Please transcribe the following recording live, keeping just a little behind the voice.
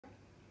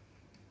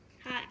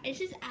This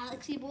is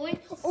Alexy boy.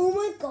 Oh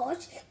my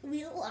gosh,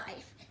 real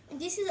life. And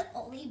this is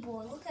Ollie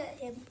boy. Look at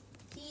him.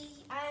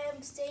 I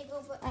am staying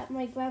over at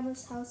my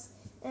grandma's house,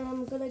 and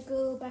I'm gonna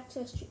go back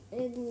to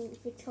in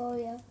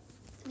Victoria.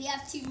 We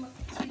have two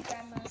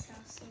grandma's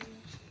houses.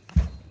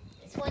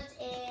 This one's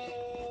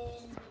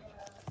in.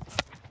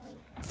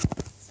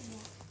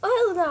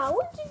 Oh no!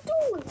 What are you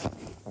doing?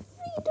 What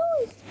are you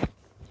doing?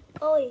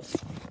 Ollie.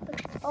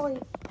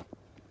 Ollie.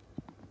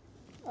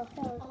 Oh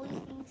hell. Ollie's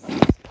being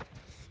silly.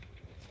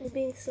 You're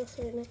being so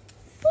silly.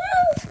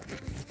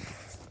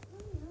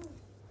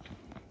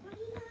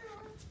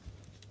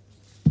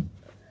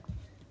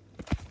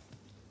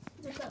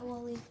 Look at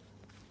Wally.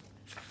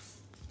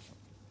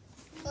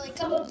 Ollie,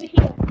 come over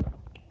here.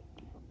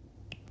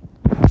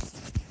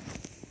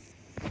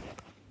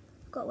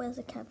 God, where's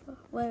the camera?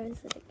 Where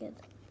is it again?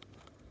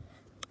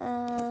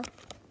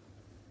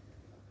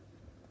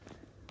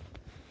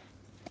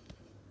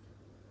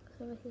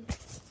 Over here.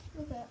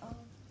 Look at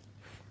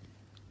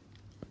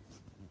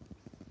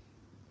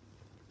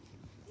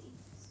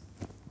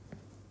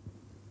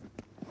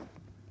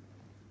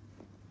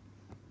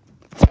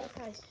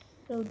Okay,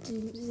 so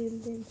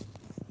zoomed in.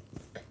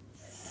 Look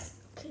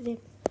at him.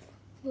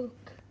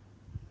 Look.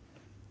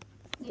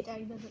 Your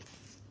dad does it.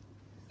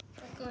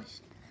 Oh my gosh.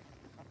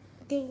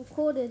 Getting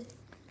recorded.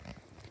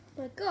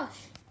 My gosh.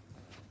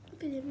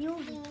 Look at him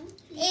yawning.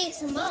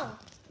 ASMR.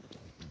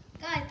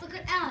 Guys, look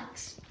at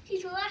Alex.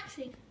 He's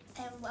relaxing.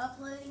 And we're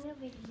uploading a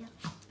video.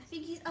 I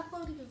think he's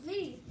uploading a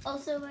video.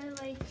 Also, by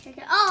the way, check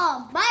it out.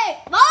 Oh,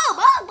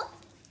 Mom!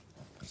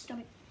 Stop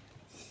it.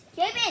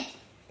 Keep it!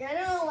 I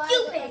don't know why.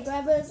 Stupid. My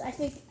grandma's, I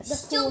think, the cool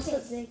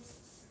Stupid. something.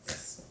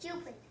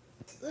 Stupid.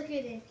 Look at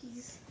him.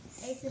 He's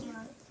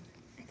ASMR.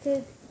 I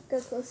could go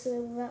closer to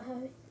him without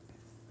having.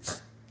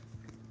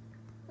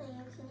 Liam,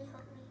 can you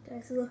help me?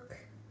 Guys, look.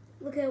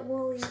 Look at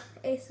Wally.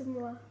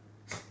 ASMR.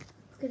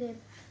 Look at him.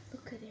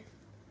 Look at him.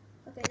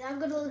 Okay, now I'm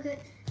gonna look at.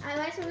 I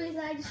like some reason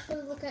I just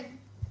want to look at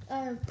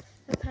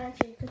the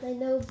pantry because I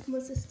know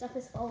most of the stuff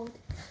is old.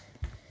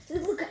 So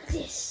look at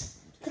this.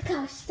 Look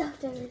how stuff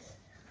there is.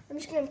 I'm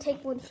just gonna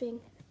take one thing.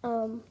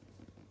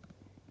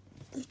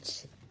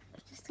 Let's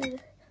just do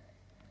that.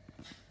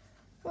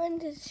 When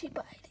did she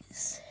buy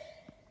this?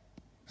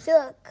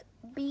 Silk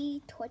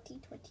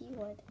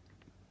B2021.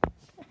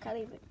 I can't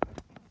even.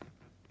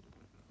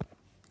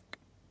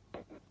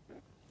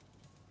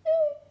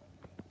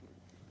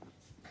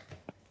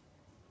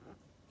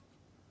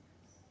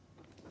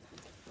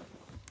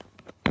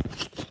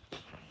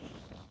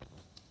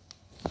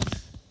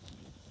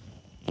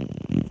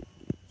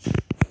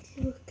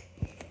 Look.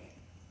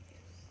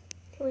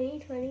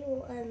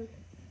 2021.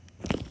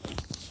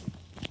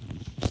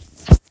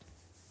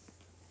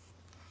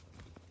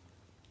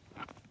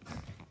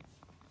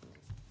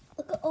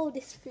 Look at all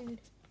this food.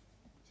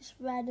 Just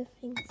random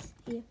things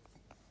here.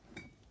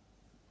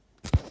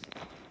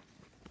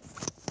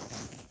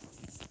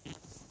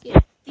 Yeah,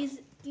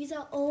 these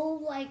are all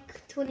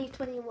like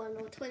 2021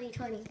 or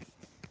 2020.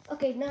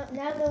 Okay, now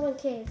no one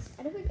cares.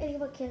 I don't think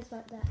anyone cares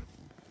about that.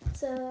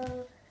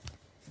 So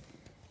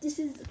this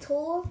is the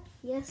tour,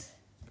 yes.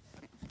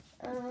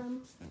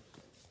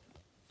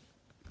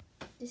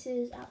 This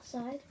is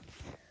outside.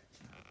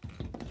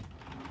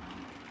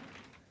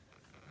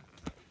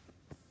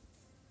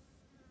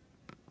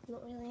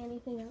 Not really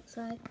anything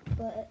outside,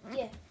 but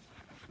yeah,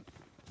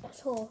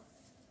 that's all.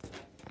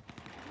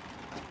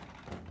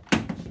 My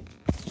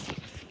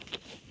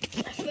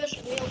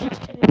first real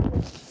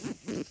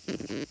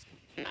activity.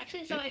 Actually,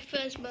 it's not my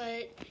first,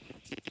 but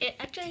it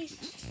actually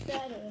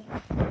started.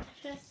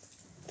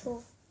 First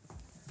tour.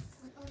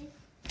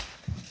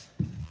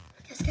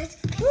 Guys.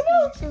 Oh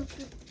no!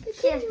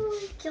 Yes.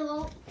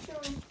 Kill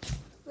him.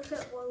 Look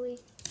at Wally.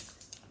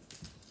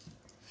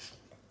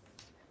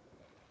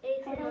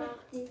 ASMR.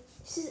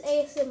 This is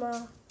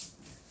ASMR.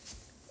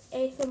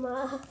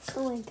 ASMR.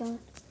 Oh my god.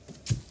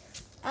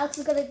 Alex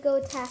is gonna go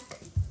attack.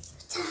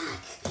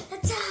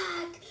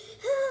 Attack!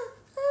 Oh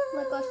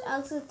my gosh,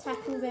 Alex is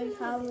attacking very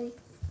calmly.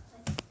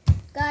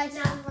 Guys,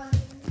 Now I'm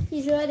running.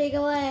 he's running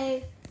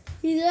away.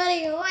 He's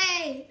running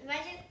away.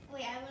 Imagine.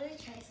 Wait, I want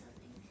to try something.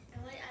 I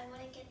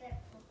want to get that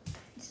ball.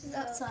 This is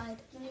outside.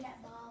 Give me that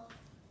ball.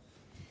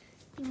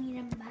 Give me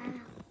the ball.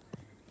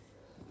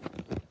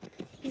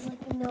 He's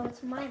like, no,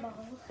 it's my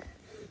ball.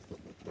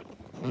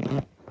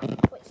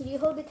 Wait, can you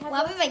hold the camera?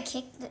 What if I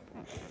kicked it?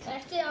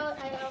 Actually, I'll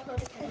hold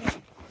the camera.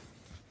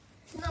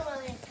 It's not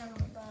really a camera,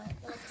 but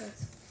Okay.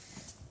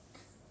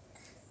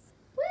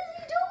 what is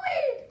he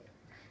doing?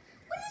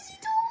 What is he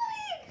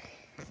doing?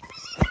 What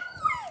is he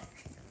doing?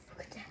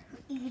 Look at that.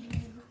 Eating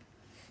you.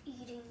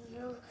 Eating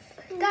you.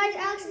 Guys,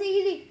 Alex is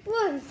eating.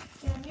 Run.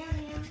 Yum, yum,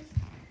 yum.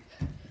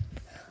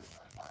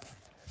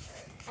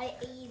 I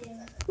ate him.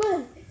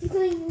 Run. He's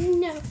going,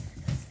 no.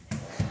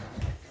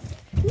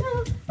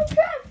 No, I'm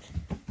trapped.